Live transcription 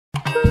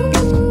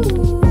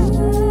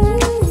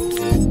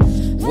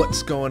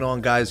What's going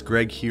on, guys?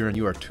 Greg here, and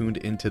you are tuned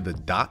into The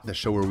Dot, the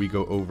show where we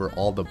go over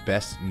all the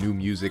best new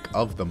music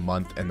of the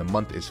month, and the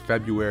month is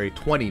February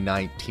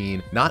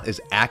 2019. Not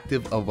as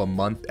active of a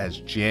month as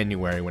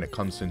January when it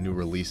comes to new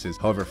releases.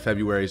 However,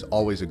 February is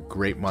always a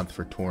great month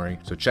for touring,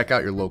 so check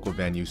out your local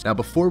venues. Now,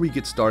 before we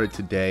get started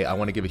today, I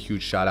want to give a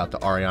huge shout out to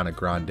Ariana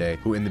Grande,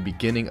 who in the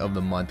beginning of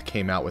the month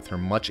came out with her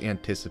much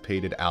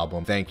anticipated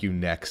album, Thank You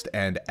Next,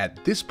 and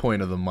at this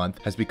point of the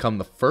month has become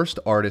the first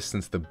artist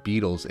since the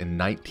Beatles in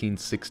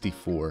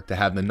 1964 to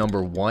have the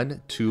number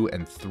 1, 2,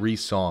 and 3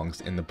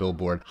 songs in the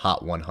Billboard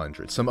Hot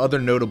 100. Some other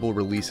notable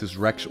releases: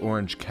 Rex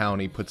Orange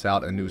County puts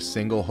out a new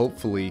single.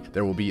 Hopefully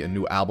there will be a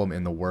new album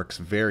in the works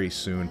very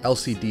soon.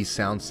 LCD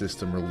Sound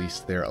System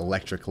released their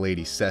Electric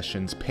Lady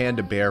Sessions.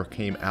 Panda Bear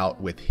came out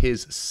with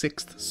his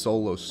 6th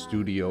solo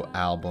studio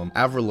album.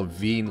 Avril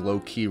Lavigne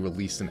low-key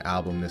released an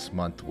album this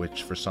month,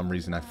 which for some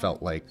reason I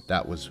felt like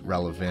that was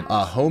relevant.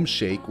 Home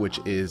Shake, which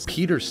is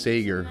Peter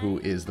Sager, who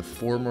is the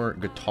former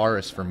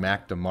guitarist for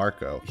Mac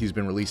DeMarco. He's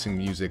been releasing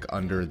music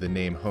under the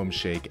name Home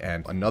Shake,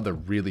 and another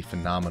really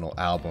phenomenal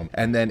album.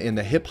 And then in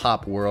the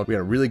hip-hop world, we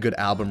had a really good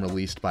album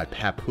released by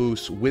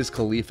Papoose. Wiz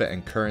Khalifa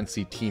and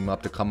Currency team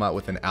up to come out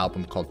with an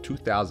album called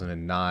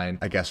 2009,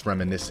 I guess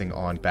reminiscing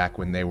on back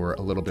when they were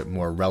a little bit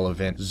more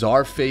relevant.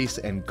 Czarface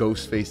and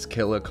Ghostface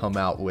Killah come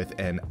out with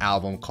an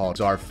album called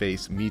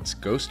Czarface Meets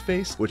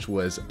Ghostface, which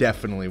was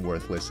definitely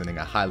worth listening.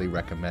 I highly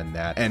recommend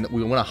that. And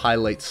we want to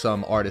highlight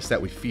some artists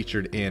that we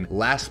featured in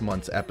last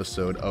month's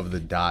episode of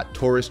The Dot.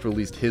 Tourist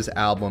released his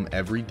album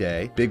Every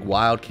Day. Big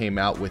Wild came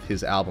out with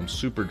his album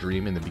Super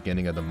Dream in the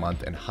beginning of the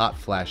month, and Hot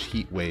Flash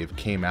Heatwave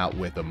came out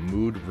with the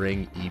Mood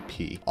Ring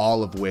EP,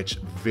 all of which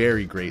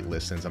very great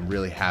listens. I'm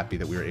really happy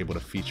that we were able to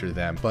feature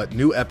them. But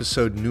new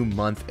episode, new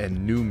month,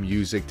 and new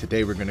music.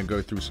 Today we're going to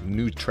go through some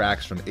new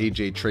tracks from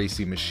AJ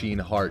Tracey,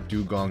 Machineheart,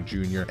 Dugong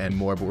Jr, and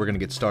more, but we're going to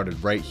get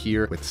started right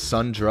here with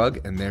Sun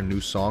Drug and their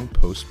new song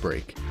Post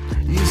Break.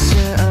 You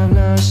said I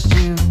lost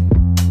you.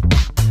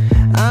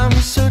 I'm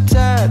so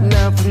tired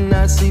now from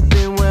not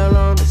sleeping well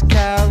on this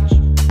couch.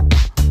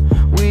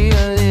 We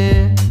are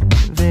living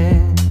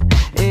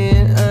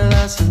in a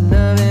loss of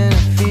love, and I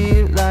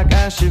feel like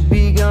I should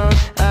be gone.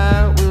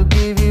 I will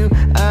give you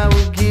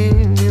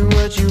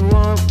what you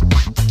want.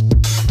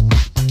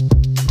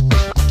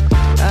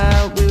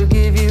 I will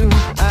give you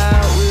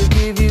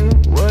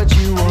what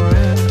you want.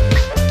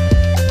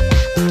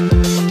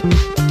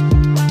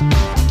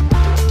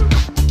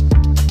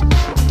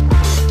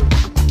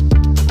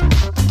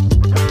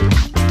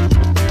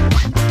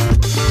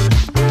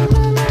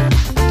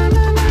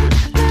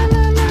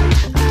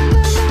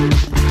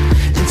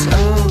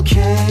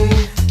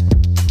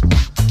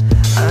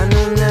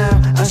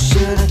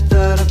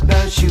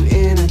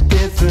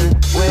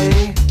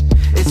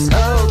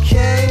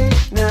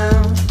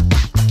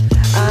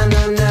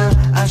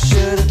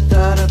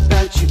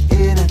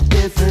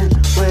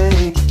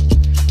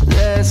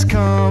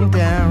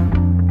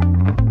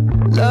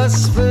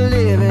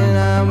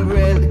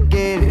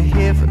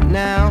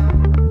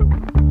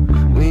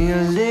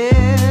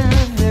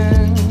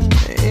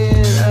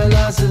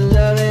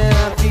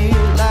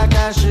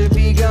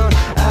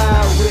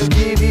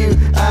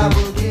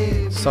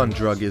 Sun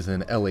Drug is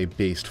an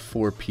LA-based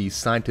 4-piece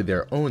signed to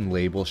their own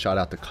label. Shout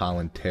out to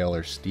Colin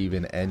Taylor,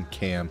 Steven, and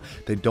Cam.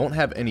 They don't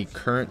have any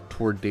current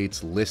tour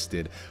dates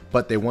listed,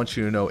 but they want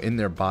you to know in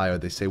their bio,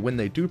 they say when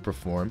they do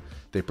perform,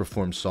 they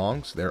perform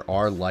songs, there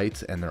are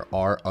lights, and there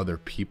are other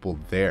people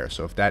there.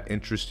 So if that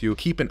interests you,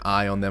 keep an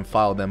eye on them,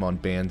 follow them on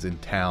bands in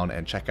town,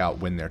 and check out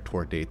when their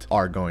tour dates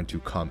are going to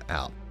come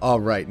out.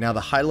 Alright, now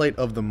the highlight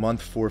of the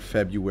month for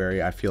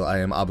February, I feel I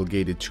am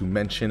obligated to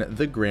mention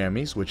the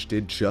Grammys, which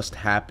did just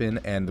happen,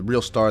 and the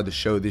real star of the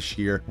show this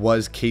year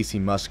was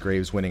Kacey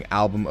Musgraves, winning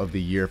Album of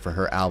the Year for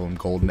her album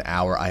Golden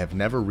Hour. I have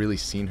never really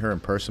seen her in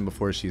person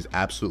before. She's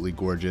absolutely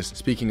gorgeous.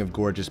 Speaking of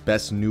gorgeous,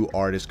 Best New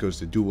Artist goes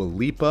to Dua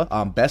Lipa.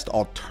 Best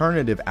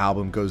Alternative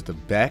Album goes to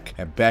Beck,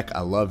 and Beck, I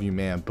love you,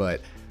 man,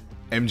 but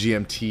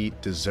MGMT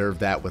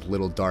deserved that with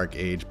Little Dark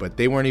Age, but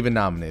they weren't even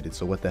nominated,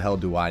 so what the hell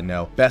do I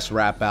know? Best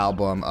Rap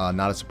Album,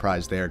 not a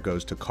surprise there,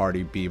 goes to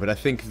Cardi B, but I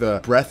think the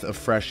breath of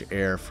fresh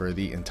air for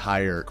the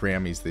entire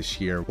Grammys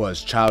this year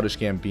was Childish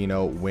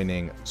Gambino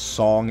winning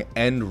Song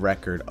and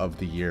Record of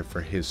the Year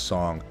for his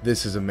song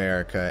This Is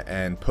America,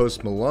 and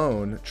Post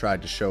Malone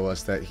tried to show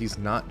us that he's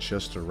not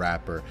just a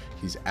rapper,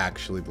 he's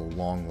actually the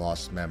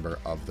long-lost member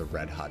of the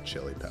Red Hot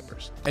Chili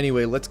Peppers.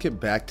 Anyway, let's get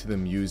back to the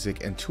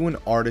music and to an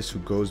artist who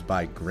goes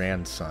by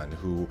Grandson,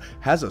 who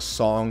has a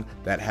song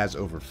that has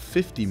over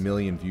 50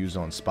 million views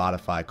on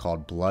Spotify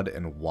called Blood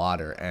and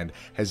Water, and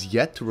has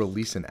yet to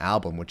release an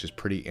album, which is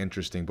pretty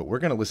interesting. But we're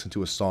going to listen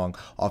to a song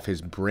off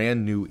his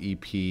brand new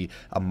EP,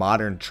 A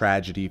Modern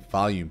Tragedy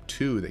Volume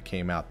 2, that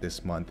came out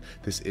this month.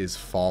 This is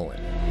Fallen.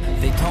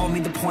 They told me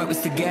the point was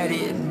to get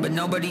it, but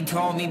nobody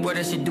told me what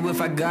I should do if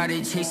I got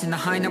it. Chasing the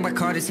high, now I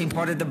caught it, same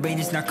part of the brain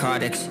is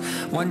narcotics.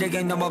 One day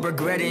I know I'll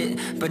regret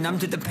it, but numb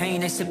to the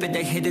pain, I sip it,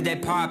 I hit it, I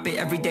pop it.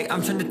 Every day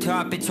I'm trying to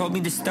top it, told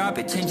told me to stop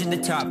it, changing the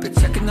topic,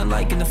 checking the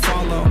like and the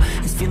follow.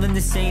 It's feeling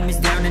the same as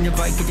down in the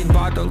bike, getting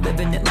bottled,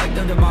 living it like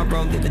no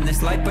tomorrow, living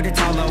this life, but it's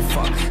hollow.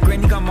 Fuck,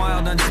 granny gone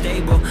wild,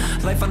 unstable.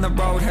 Life on the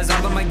road has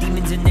all of my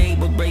demons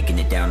enabled, breaking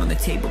it down on the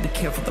table. Be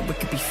careful, the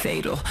wicked be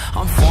fatal.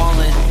 I'm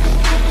falling,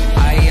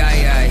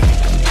 I,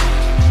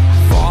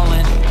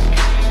 falling,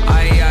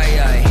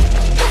 I,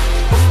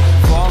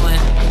 falling,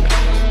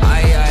 I.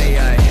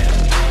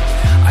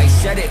 I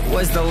said it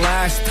was the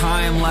last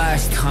time,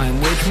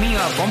 wake me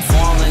up, I'm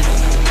falling,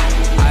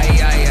 I,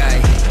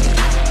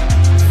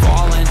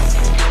 falling,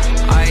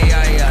 I,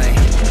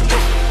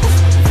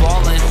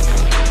 falling,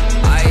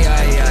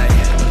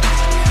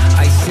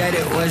 I said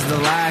it was the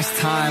last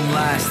time.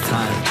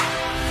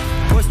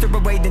 Pushed her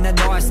away, then I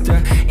lost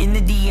her in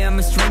the DM,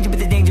 a stranger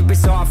with a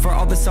dangerous offer.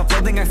 All the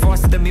self-loathing I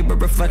foster, the mirror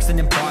reflects an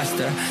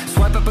imposter.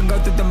 Swipe up and go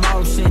through the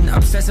motion,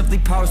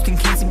 obsessively posting,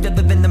 can't seem to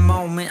live in the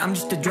moment. I'm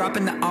just a drop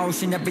in the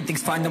ocean,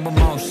 everything's fine, no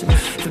emotion.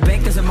 The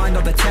bank doesn't mind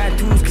all the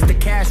tattoos, cause the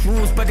cash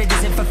rules, but it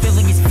isn't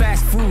fulfilling, it's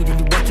fast food. And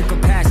you watch it go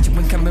past you,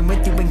 and coming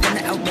with you ain't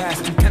gonna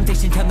outlast you.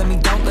 Temptation telling me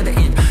don't let it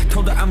in,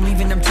 told her I'm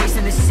leaving, I'm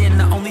chasing the sin.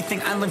 The only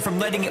thing I learned from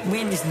letting it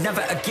win is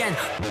never again.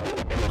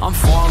 I'm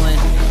falling,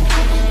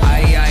 I.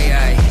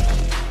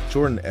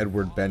 Jordan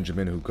Edward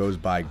Benjamin, who goes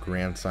by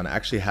Grandson,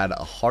 actually had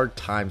a hard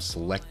time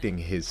selecting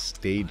his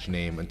stage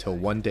name until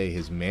one day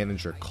his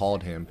manager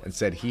called him and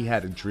said he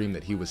had a dream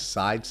that he was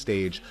side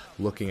stage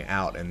looking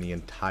out and the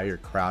entire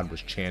crowd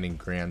was chanting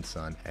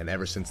Grandson. And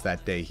ever since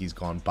that day, he's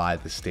gone by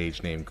the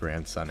stage name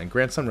Grandson. And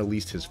Grandson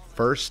released his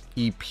first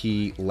EP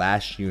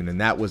last June, and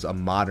that was A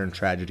Modern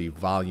Tragedy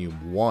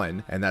Volume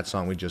 1. And that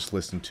song we just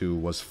listened to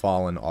was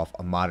Fallen off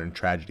A Modern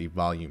Tragedy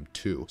Volume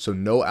 2. So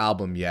no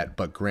album yet,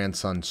 but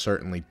Grandson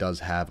certainly does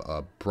have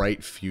a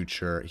bright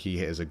future.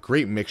 He is a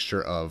great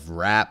mixture of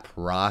rap,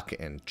 rock,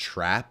 and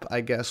trap,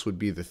 I guess would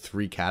be the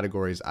three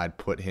categories I'd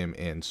put him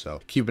in. So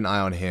keep an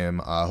eye on him.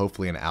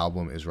 Hopefully an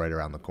album is right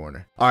around the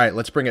corner. All right,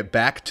 let's bring it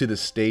back to the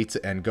States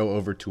and go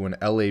over to an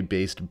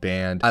LA-based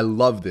band. I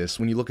love this.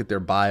 When you look at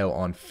their bio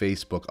on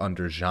Facebook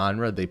under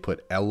genre, they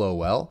put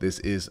LOL. This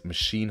is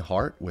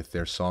Machineheart with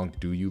their song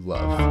Do You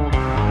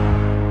Love?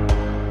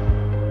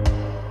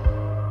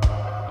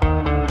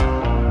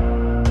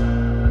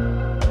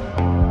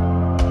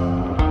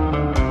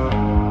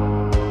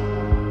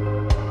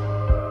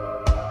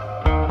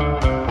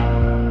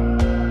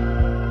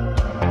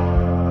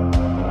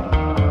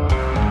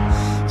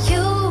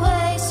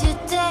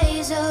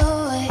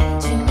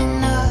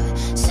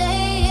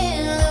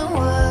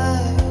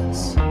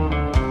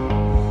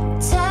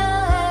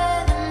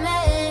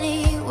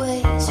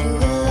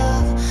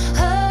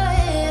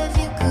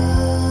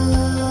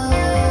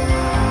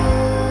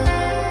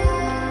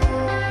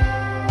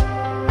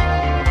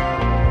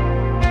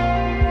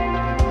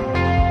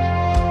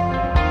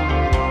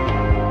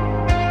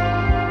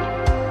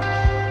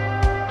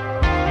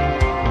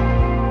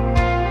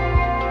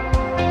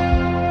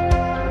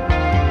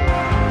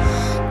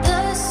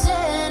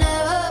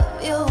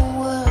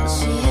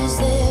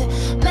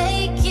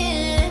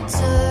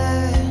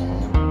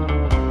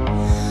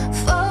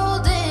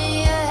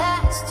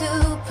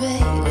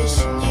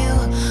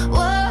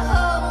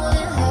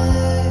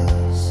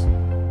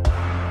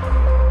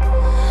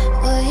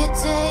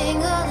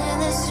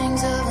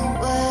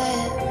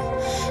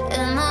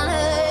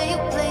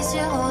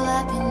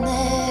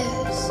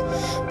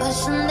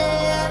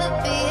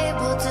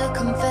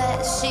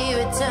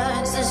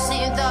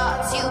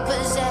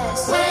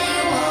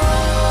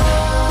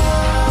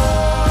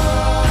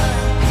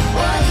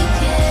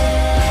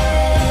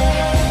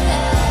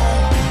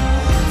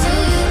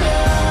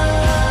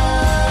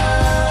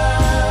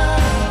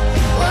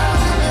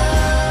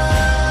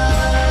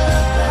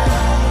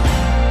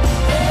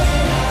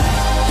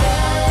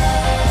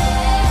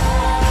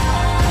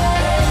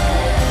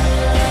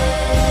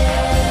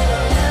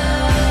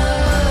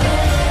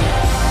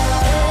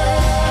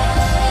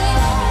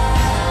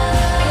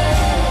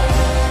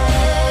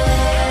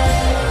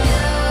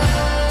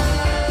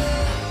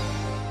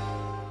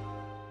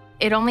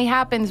 It only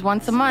happens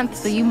once a month,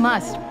 so you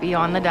must be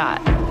on the dot.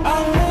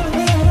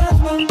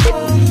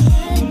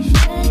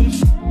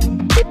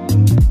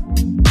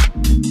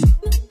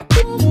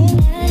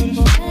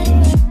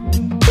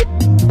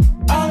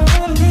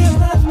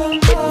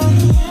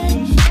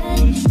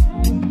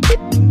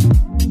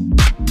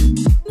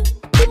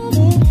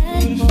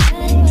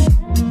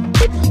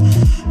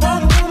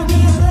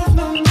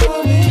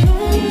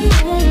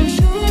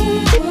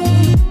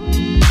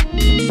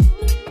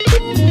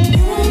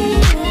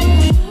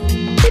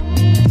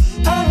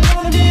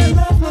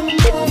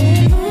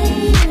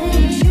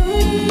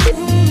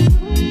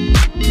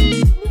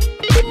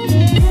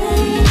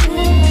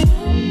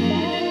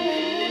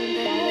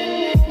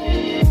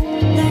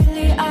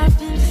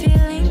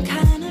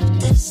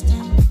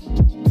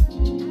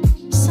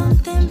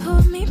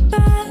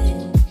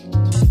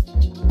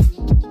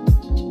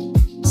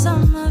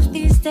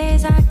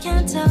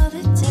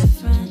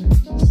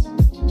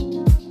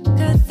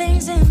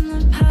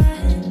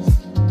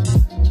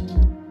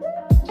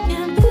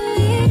 Can't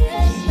believe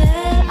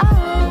that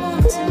I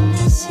want to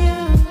miss you.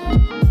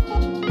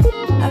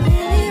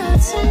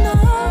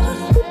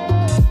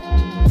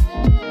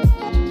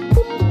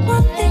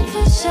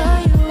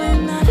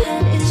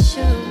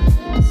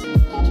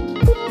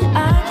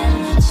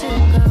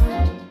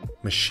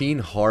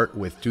 Machineheart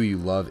with Do You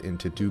Love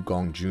into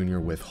Dugong Jr.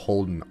 with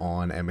Holding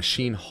On, and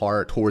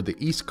Machineheart toured the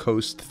East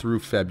Coast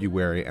through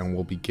February and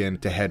will begin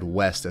to head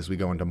west as we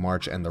go into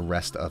March and the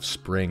rest of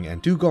spring.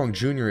 And Dugong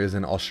Jr. is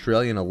an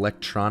Australian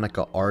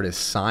electronica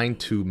artist signed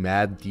to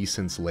Mad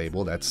Decent's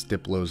label, that's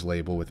Diplo's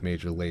label with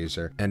Major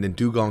Lazer. And in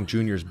Dugong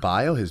Jr.'s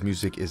bio, his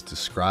music is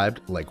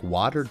described like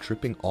water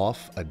dripping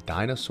off a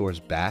dinosaur's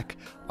back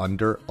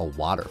under a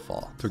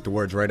waterfall. Took the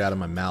words right out of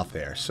my mouth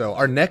there. So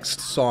our next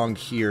song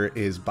here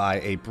is by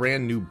a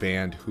brand new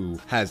band who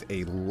has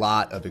a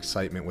lot of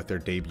excitement with their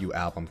debut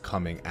album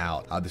coming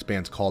out. This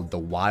band's called The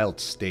Wild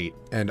State,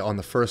 and on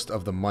the 1st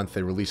of the month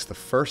they released the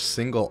first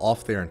single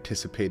off their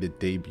anticipated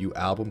debut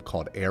album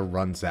called Air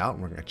Runs Out,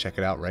 and we're gonna check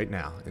it out right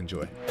now.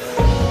 Enjoy.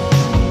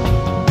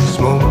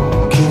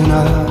 Smoking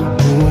out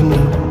the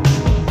window,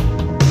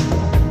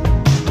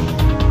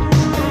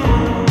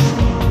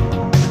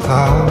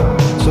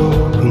 clouds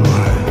open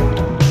wide,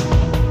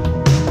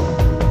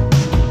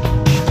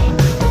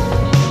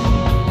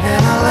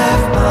 and I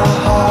left my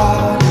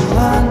heart in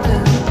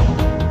London.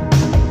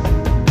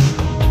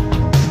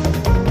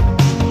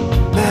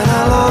 Then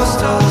I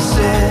lost all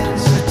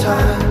sense of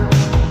time.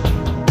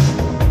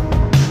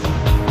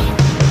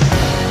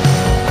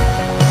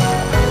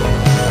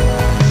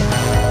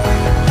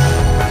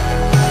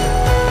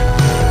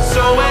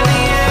 So when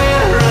the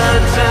air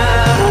runs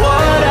out,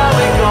 what are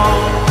we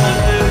gonna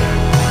do?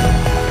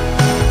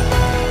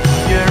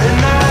 You're in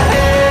my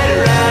head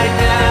right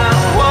now,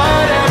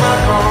 what am I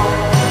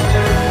gonna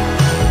do?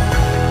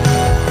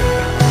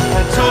 I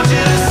told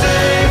you to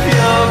save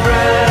your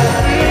breath.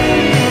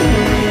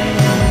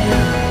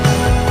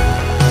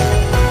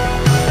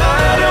 I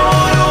don't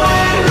wanna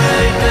wait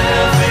right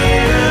now for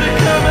you to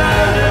come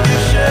out of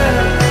your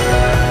shell.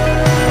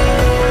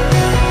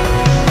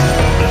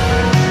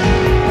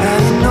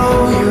 And I know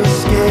you're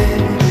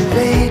scared of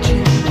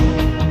aging,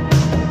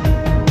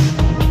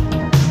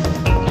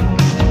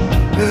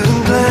 but I'm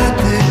glad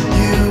that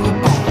you were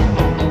born.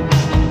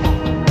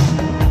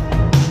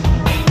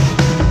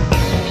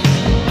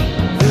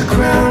 The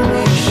ground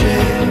we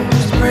share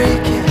is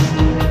breaking,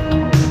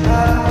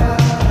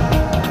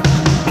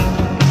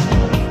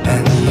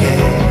 and the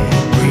air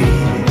you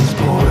breathe is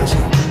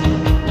poison.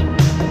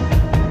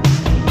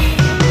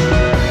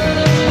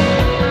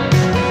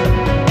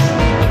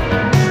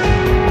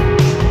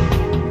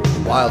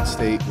 Wild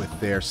State with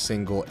their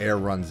single Air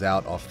Runs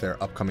Out off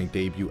their upcoming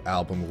debut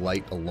album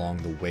Light Along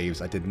the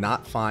Waves. I did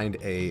not find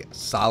a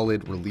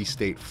solid release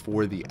date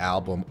for the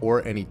album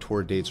or any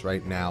tour dates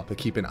right now, but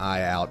keep an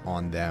eye out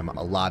on them.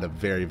 A lot of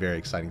very, very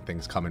exciting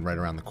things coming right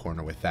around the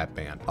corner with that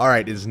band. All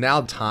right, it is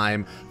now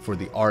time for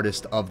the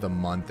Artist of the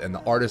Month, and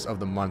the Artist of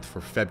the Month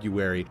for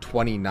February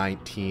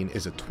 2019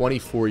 is a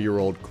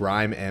 24-year-old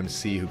grime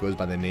MC who goes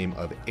by the name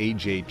of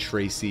AJ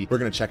Tracey. We're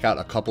going to check out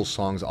a couple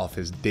songs off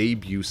his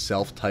debut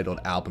self-titled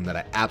album that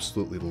I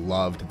absolutely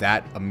loved.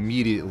 That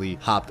immediately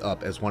hopped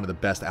up as one of the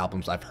best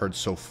albums I've heard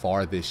so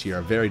far this year.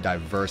 A very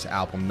diverse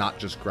album, not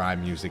just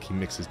grime music. He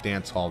mixes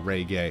dancehall,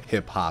 reggae,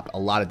 hip-hop, a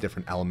lot of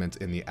different elements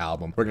in the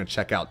album. We're going to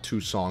check out two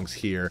songs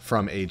here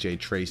from AJ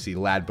Tracey,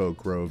 Ladbroke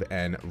Grove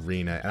and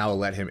Rina, and I will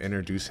let him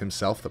introduce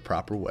himself the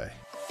proper way.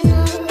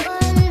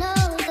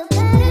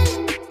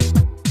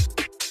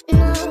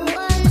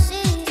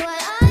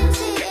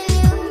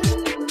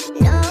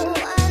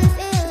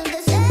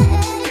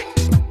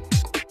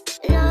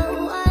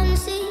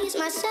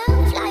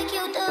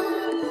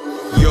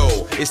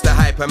 It's the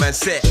Hyperman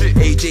set,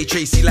 AJ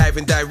Tracey live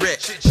and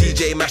direct.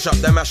 DJ mash up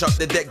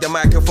the deck, the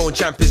microphone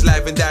champ is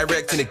live and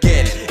direct. And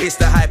again, it's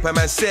the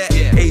Hyperman set,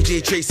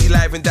 AJ Tracey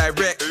live and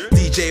direct.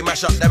 DJ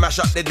mash up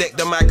the deck,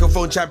 the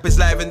microphone champ is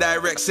live and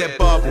direct. Said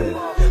bubble,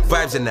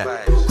 vibes in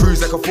that,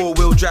 cruise like a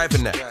 4-wheel drive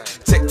in that.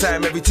 Tech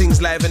time,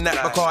 everything's live in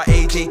that. My car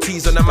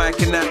AJT's on the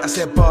mic and that. I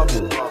said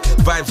bubble,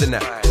 vibes in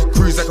that,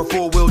 cruise like a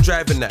 4-wheel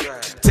drive in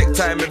that. Tech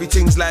time,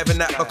 everything's live in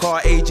that. My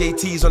car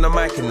AJT's on the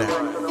mic and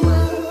that.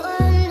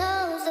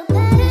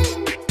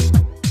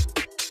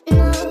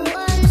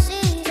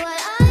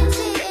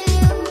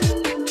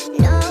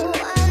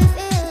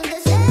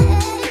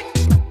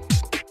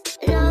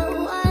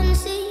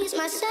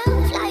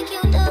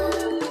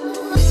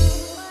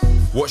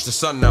 Watch the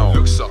sun now.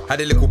 Had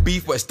a little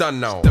beef, but it's done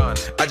now.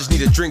 I just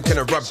need a drink and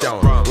a rub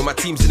down. When my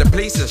team's in the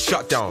place, it's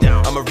shut down.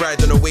 I'ma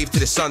ride on a wave to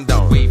the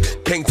sundown.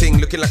 Painting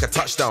looking like a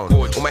touchdown.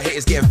 All my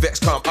haters getting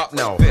vexed, calm up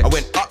now. I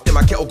went up, then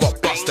my kettle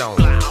got bust down.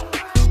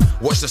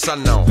 Watch the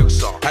sun now.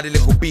 Had a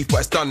little beef, but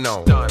it's done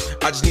now.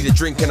 I just need a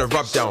drink and a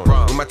rub down.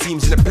 When my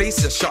team's in the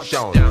place, it's shut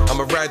down.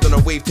 I'ma ride on a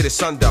wave to the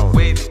sundown.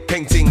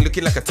 Painting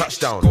looking like a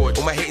touchdown. All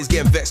my haters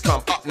getting vexed,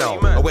 calm up now.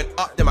 I went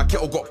up, then my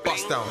kettle got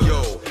bust down.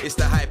 Yo, it's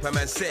the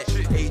Hyperman set,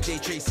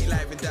 AJ Tracey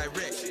live and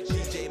direct.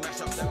 DJ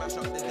mash up the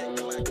deck,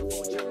 the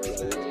microphone champ.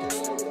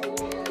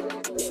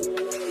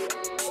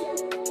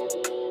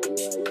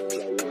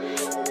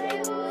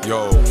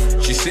 Yo,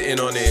 she's sitting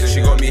on it,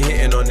 she got me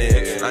hitting on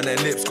it. And her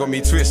lips got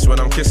me twist when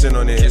I'm kissing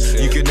on it.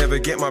 You could never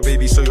get my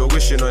baby, so you're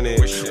wishing on it.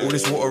 All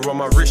this water on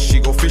my wrist, she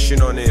go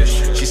fishing on it.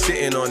 She's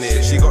sitting on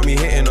it, she got me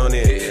hitting on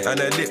it. And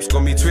her lips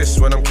got me twist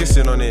when I'm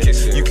kissing on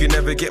it. You could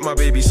never get my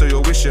baby, so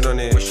you're wishing on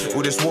it.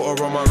 All this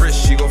water on my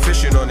wrist, she go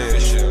fishing on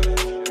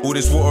it. All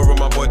this water on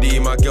my body,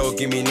 my girl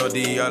give me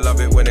noddy. I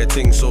love it when her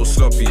thing's so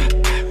sloppy.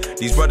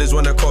 These brothers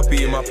wanna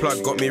copy, my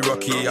plug got me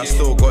rocky. I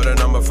still got a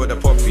number for the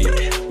poppy.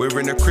 We're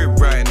in the crib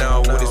right now,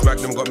 all this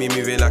magnum got me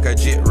moving like a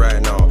jit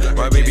right now.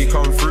 My baby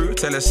come through,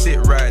 tell her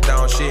sit right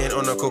down. She ain't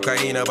on the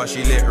cocaine, but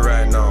she lit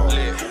right now.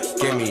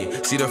 Get me,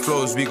 see the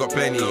flows, we got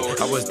plenty.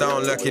 I was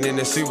down lurking in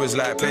the sewers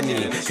like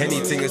Penny.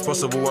 Anything is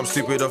possible, I'm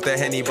stupid off the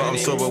Henny, but I'm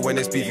sober when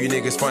it's beef, you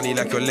niggas funny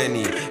like your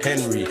Lenny.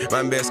 Henry,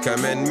 man best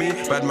commend me,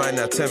 bad mind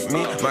that tempt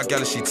me. My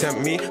gal she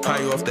tempt me,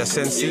 high off the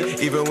sensi.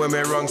 Even when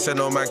we're wrong, said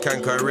no man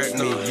can correct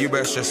me. You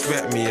best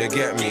respect me, you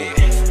get me.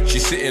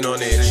 She's sitting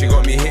on it, she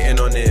got me hitting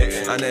on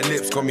it. And her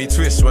lips got me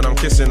twist when I'm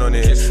kissing on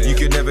it. You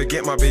could never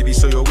get my baby,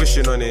 so you're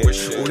wishing on it.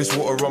 All this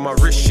water on my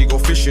wrist, she go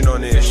fishing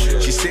on it.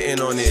 She's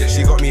sitting on it,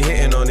 she got me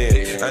hitting on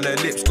it. And her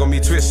lips got me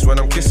twist when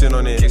I'm kissing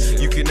on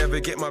it. You could never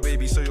get my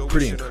baby, so you're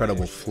Pretty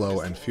incredible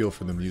flow and feel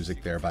for the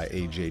music there by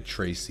AJ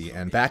Tracey.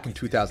 And back in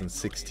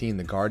 2016,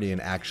 The Guardian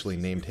actually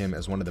named him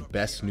as one of the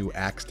best new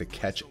acts to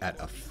catch at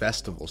a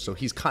festival. So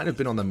he's kind of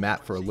been on the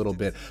map for a little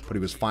bit, but he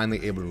was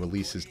finally able to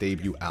release his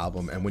debut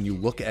album. And when you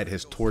look at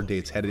his tour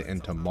dates headed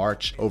into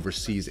March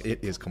overseas,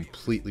 it is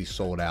completely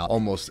sold out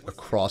almost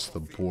across the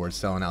board,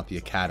 selling out the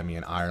Academy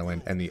in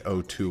Ireland and the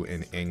O2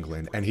 in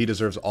England. And he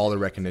deserves all the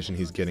recognition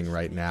he's getting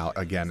right now.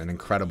 Again, an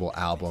incredible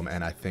album,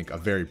 and I think a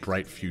very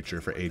bright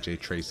future for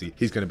AJ Tracey.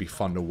 He's going to be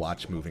fun to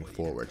watch moving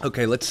forward.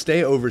 Okay, let's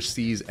stay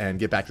overseas and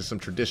get back to some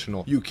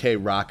traditional UK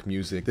rock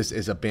music. This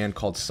is a band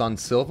called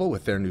Silva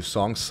with their new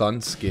song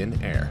Sun, Skin,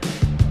 Air.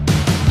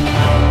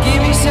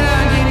 Give me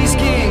sun, give me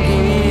skin, give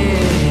me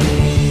air.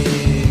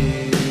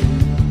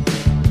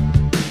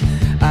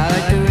 I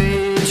like the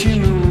way that you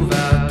move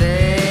out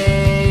there.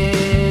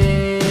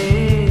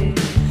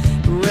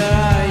 Where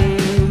are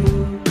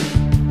you,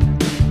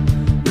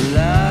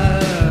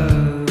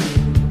 love?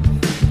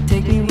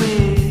 Take me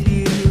with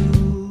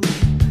you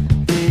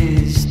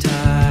this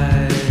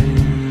time.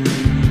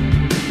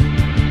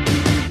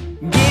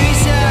 Give me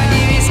sun,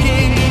 give me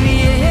skin, give me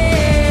air.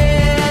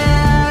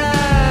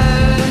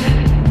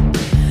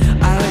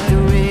 I like the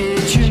way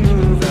that you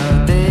move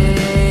out there.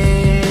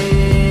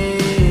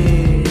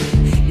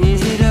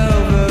 Is it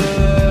over,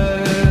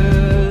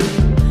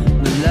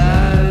 my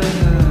love?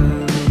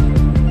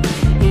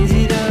 Is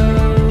it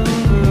over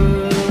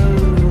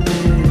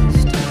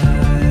this time?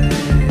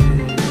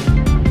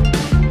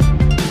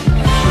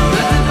 I'm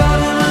at the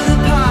bottom of the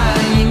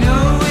pile, you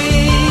know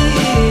it.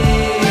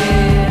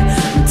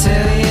 I'm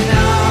telling you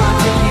now, I'll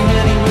take you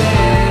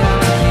anywhere.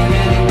 I'll take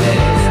you anywhere.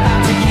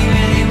 I'll take you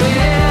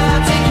anywhere.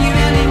 I'll take you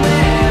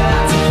anywhere.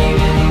 I'll take you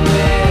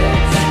anywhere,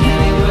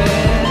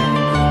 anywhere.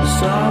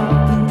 Stop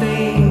and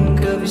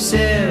think of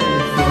yourself,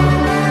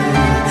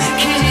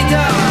 'cause you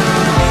don't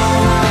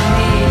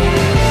need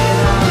it.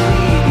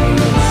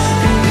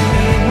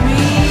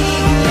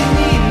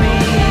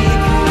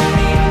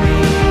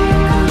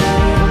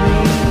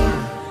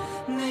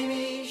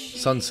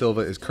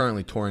 Silva is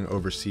currently touring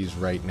overseas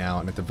right now,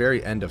 and at the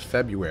very end of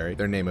February,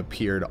 their name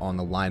appeared on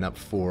the lineup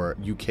for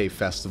UK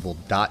festival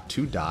Dot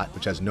to Dot,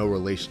 which has no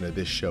relation to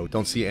this show.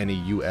 Don't see any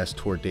US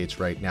tour dates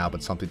right now,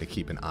 but something to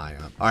keep an eye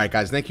on. All right,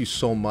 guys, thank you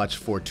so much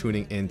for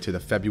tuning in to the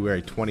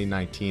February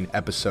 2019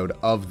 episode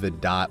of The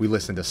Dot. We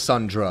listened to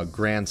Sundrug,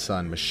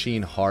 Grandson,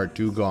 Machineheart,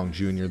 Dugong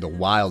Jr, The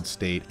Wild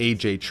State.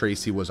 AJ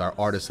Tracey was our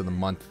artist of the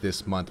month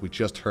this month. We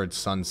just heard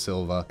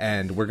Silva,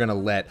 and we're gonna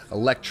let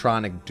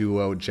electronic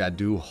duo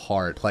Jadu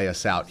Heart play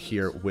us out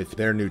here with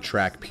their new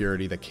track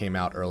Purity that came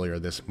out earlier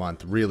this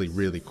month. Really,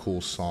 really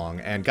cool song.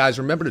 And guys,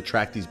 remember to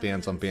track these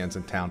bands on Bands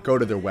in Town. Go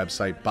to their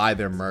website, buy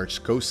their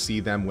merch, go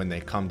see them when they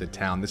come to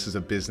town. This is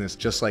a business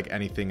just like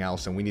anything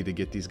else, and we need to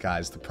get these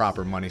guys the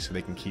proper money so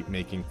they can keep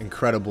making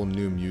incredible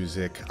new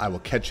music. I will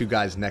catch you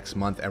guys next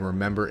month, and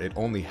remember, it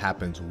only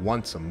happens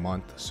once a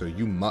month, so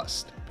you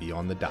must be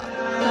on the dot.